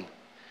last one,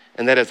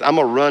 and that is I'm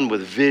gonna run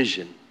with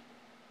vision.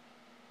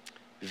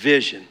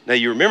 vision. Now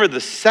you remember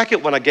the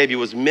second one I gave you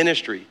was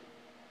ministry.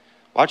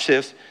 Watch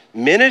this.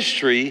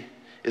 Ministry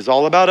is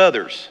all about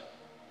others.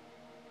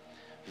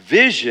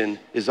 Vision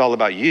is all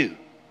about you.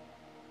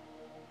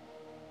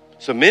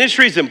 So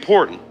ministry is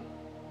important,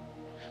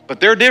 but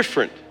they're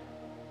different.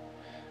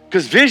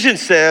 Because vision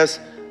says,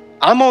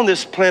 I'm on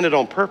this planet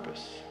on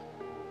purpose.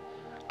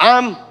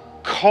 I'm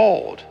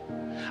called.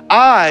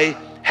 I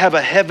have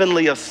a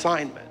heavenly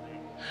assignment.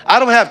 I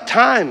don't have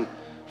time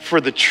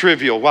for the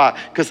trivial. Why?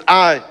 Because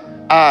I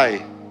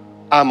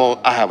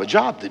have a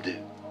job to do.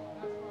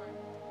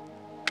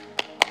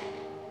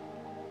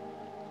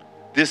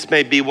 This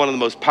may be one of the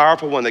most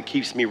powerful ones that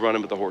keeps me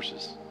running with the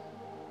horses.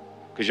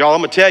 Because y'all,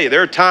 I'm gonna tell you,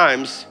 there are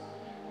times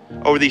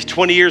over these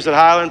 20 years at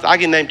Highlands, I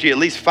can name to you at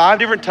least 5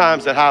 different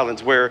times at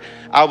Highlands where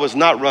I was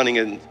not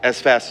running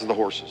as fast as the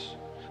horses.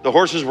 The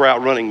horses were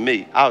outrunning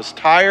me. I was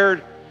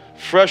tired,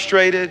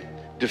 frustrated,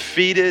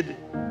 defeated.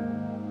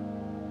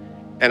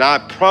 And I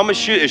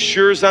promise you, as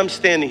sure as I'm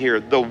standing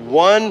here, the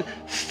one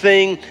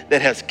thing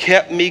that has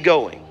kept me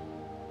going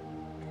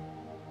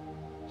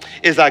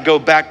is I go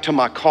back to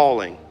my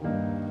calling.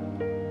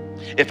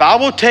 If I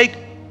will take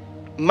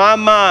my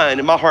mind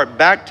and my heart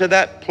back to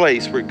that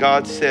place where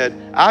God said,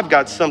 I've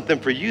got something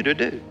for you to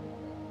do.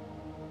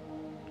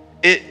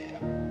 It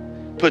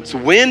puts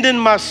wind in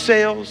my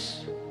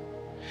sails.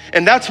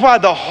 And that's why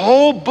the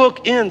whole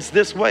book ends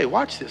this way.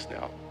 Watch this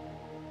now.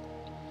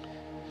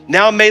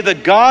 Now may the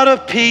God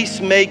of peace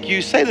make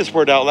you, say this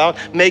word out loud,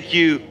 make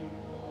you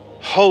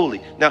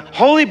holy. Now,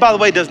 holy, by the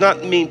way, does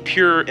not mean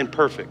pure and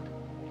perfect.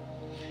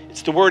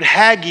 It's the word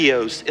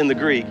hagios in the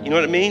Greek. You know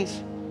what it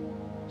means?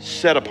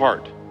 Set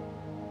apart.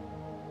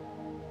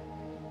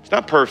 It's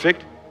not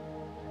perfect.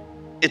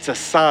 It's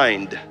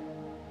assigned.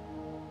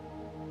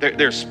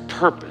 There's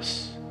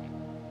purpose.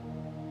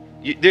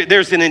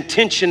 There's an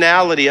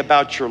intentionality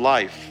about your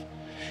life.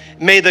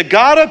 May the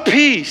God of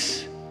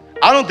peace,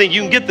 I don't think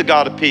you can get the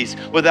God of peace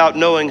without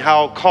knowing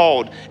how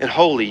called and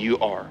holy you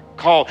are.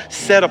 Called,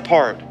 set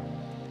apart.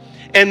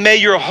 And may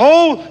your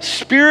whole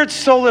spirit,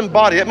 soul, and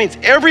body, that means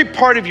every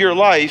part of your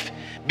life,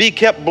 be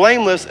kept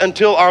blameless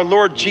until our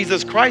Lord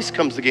Jesus Christ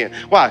comes again.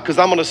 Why? Because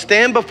I'm going to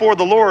stand before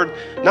the Lord,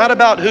 not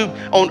about who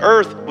on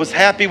earth was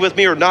happy with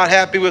me or not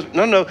happy with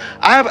me. No.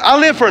 I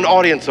live for an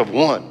audience of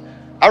one.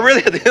 I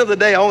really, at the end of the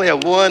day, I only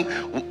have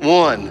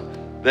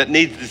one that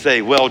needs to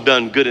say, well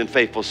done, good and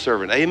faithful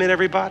servant. Amen,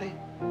 everybody?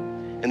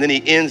 And then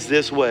he ends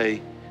this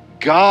way.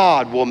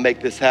 God will make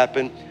this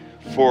happen,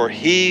 for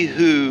he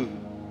who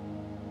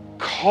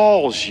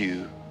calls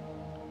you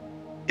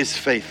is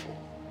faithful.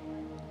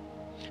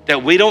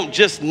 That we don't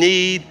just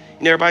need,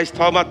 everybody's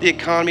talking about the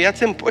economy.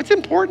 It's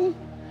important,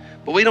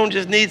 but we don't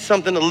just need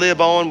something to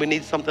live on. We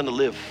need something to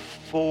live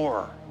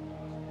for.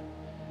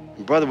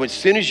 And brother, as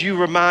soon as you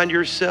remind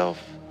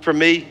yourself, for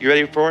me, you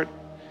ready for it?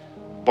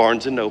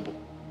 Barnes & Noble.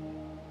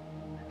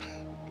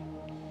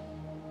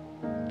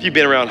 If you've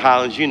been around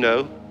Highlands, you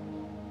know,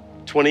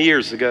 20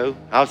 years ago,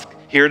 I was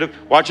here to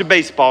watch a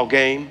baseball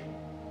game.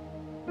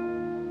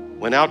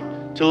 Went out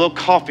to a little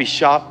coffee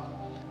shop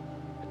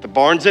at the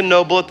Barnes &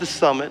 Noble at the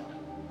Summit.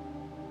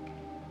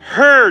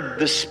 Heard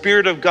the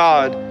Spirit of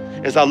God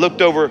as I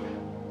looked over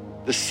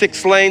the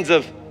 6 lanes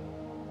of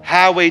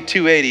Highway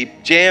 280,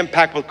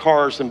 jam-packed with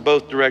cars in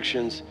both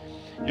directions.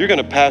 You're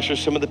gonna pastor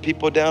some of the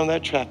people down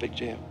that traffic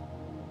jam.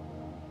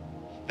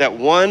 That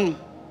one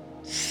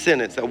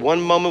sentence, that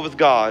one moment with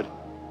God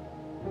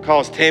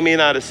caused Tammy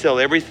and I to sell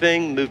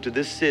everything, move to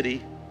this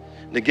city,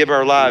 and to give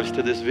our lives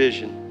to this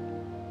vision.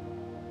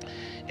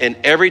 And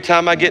every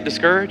time I get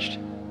discouraged,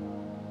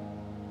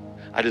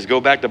 I just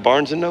go back to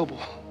Barnes & Noble.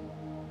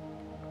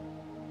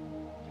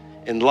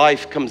 And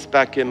life comes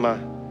back in my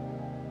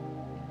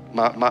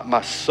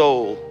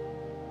soul,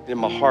 in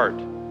my heart.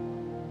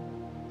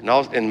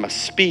 And my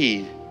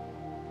speed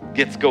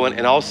gets going.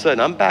 And all of a sudden,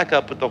 I'm back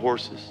up with the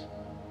horses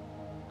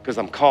because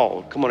I'm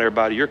called. Come on,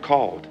 everybody, you're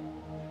called.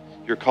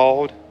 You're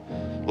called.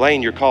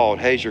 Lane, you're called.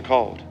 Hayes, you're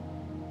called.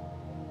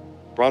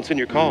 Bronson,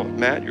 you're called.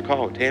 Matt, you're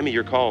called. Tammy,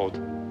 you're called.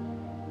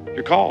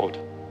 You're called.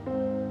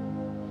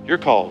 You're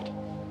called.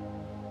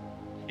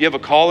 You have a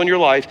call in your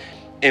life,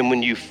 and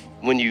when you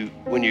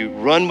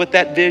run with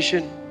that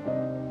vision,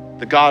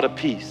 the God of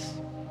peace,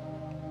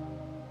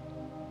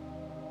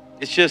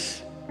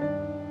 it's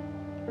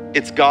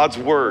God's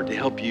word to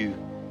help you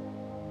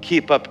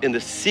keep up in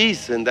the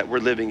season that we're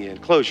living in.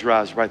 Close your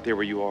eyes right there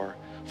where you are.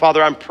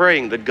 Father, I'm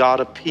praying the God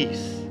of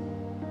peace.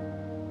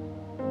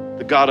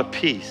 The God of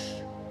peace.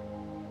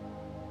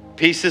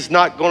 Peace is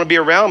not going to be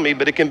around me,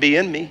 but it can be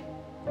in me.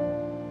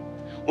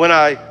 When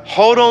I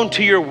hold on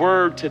to your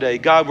word today,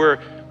 God, we're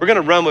going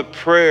to run with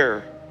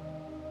prayer.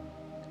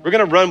 We're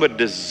going to run with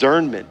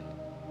discernment.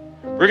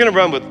 We're going to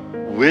run with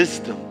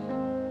wisdom.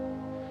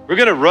 We're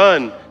going to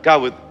run,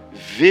 God, with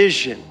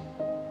vision.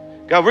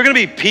 God, we're going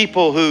to be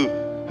people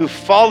who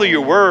follow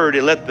your word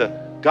and let the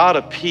God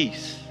of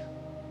peace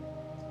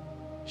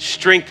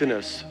strengthen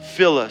us,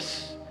 fill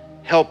us,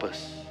 help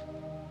us.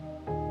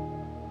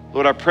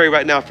 Lord, I pray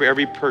right now for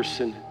every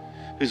person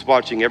who's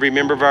watching, every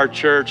member of our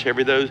church,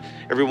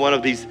 every one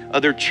of these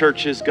other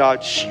churches,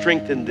 God,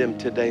 strengthen them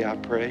today, I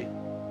pray.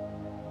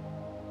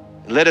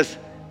 And let us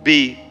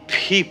be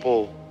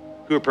people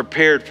who are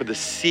prepared for the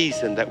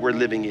season that we're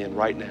living in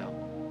right now.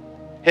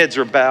 Heads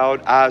are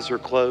bowed, eyes are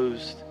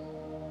closed.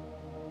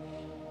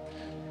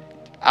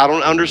 I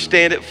don't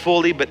understand it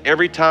fully, but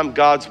every time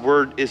God's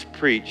word is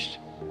preached,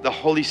 the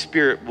Holy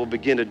Spirit will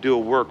begin to do a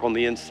work on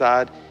the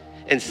inside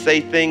and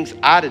say things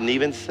I didn't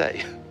even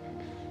say.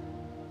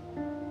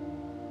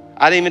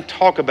 I didn't even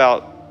talk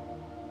about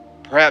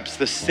perhaps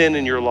the sin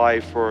in your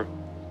life or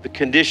the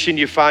condition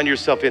you find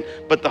yourself in,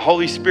 but the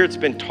Holy Spirit's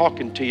been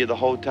talking to you the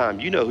whole time.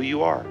 You know who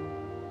you are.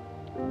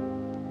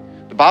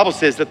 The Bible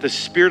says that the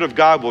Spirit of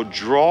God will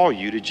draw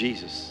you to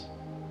Jesus.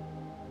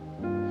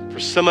 For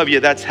some of you,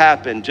 that's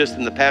happened just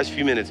in the past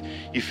few minutes.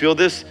 You feel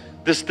this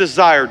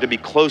desire to be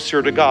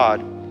closer to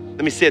God.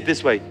 Let me say it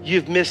this way.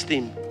 You've missed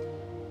him.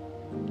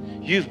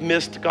 You've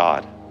missed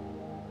God.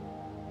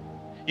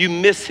 You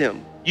miss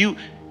him.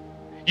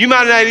 You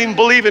might not even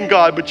believe in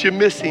God, but you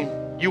miss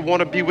him. You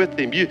want to be with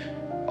him. You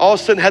all of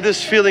a sudden have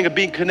this feeling of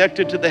being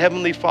connected to the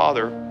Heavenly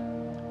Father.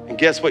 And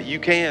guess what? You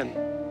can.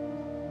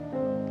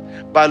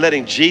 By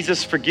letting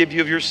Jesus forgive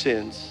you of your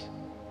sins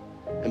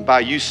and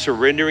by you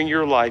surrendering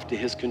your life to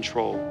his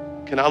control.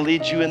 Can I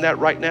lead you in that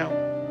right now?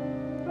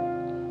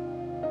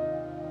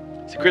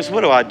 So Chris,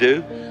 what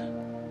do?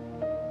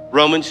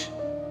 Romans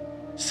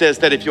says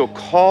that if you'll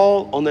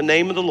call on the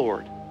name of the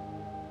Lord,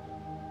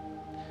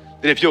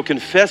 that if you'll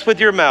confess with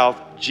your mouth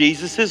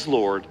Jesus is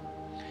Lord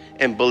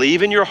and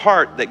believe in your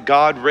heart that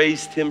God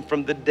raised him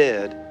from the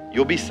dead,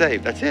 you'll be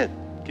saved. That's it.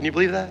 Can you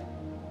believe that?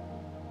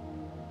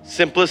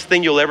 Simplest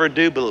thing you'll ever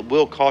do, but it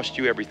will cost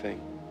you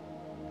everything.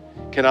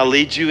 Can I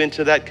lead you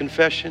into that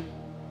confession?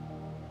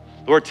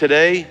 Lord,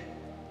 today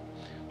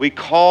we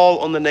call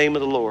on the name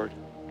of the Lord.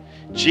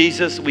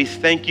 Jesus, we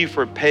thank you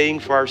for paying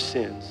for our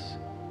sins.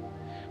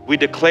 We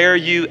declare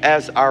you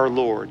as our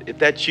Lord. If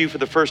that's you for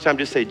the first time,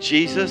 just say,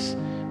 Jesus,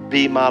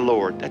 be my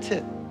Lord. That's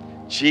it.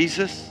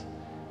 Jesus,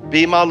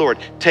 be my Lord.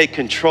 Take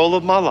control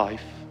of my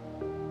life.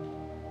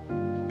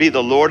 Be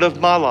the Lord of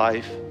my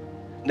life.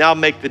 Now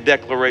make the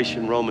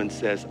declaration Romans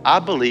says, I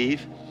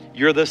believe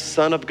you're the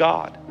Son of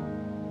God.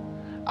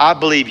 I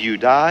believe you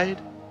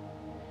died,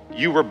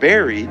 you were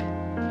buried,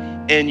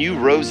 and you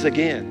rose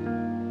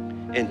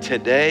again. And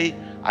today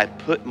I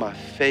put my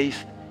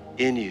faith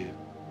in you.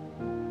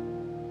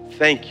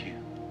 Thank you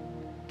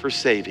for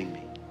saving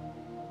me.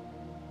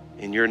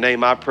 In your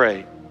name I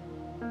pray.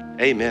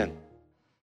 Amen.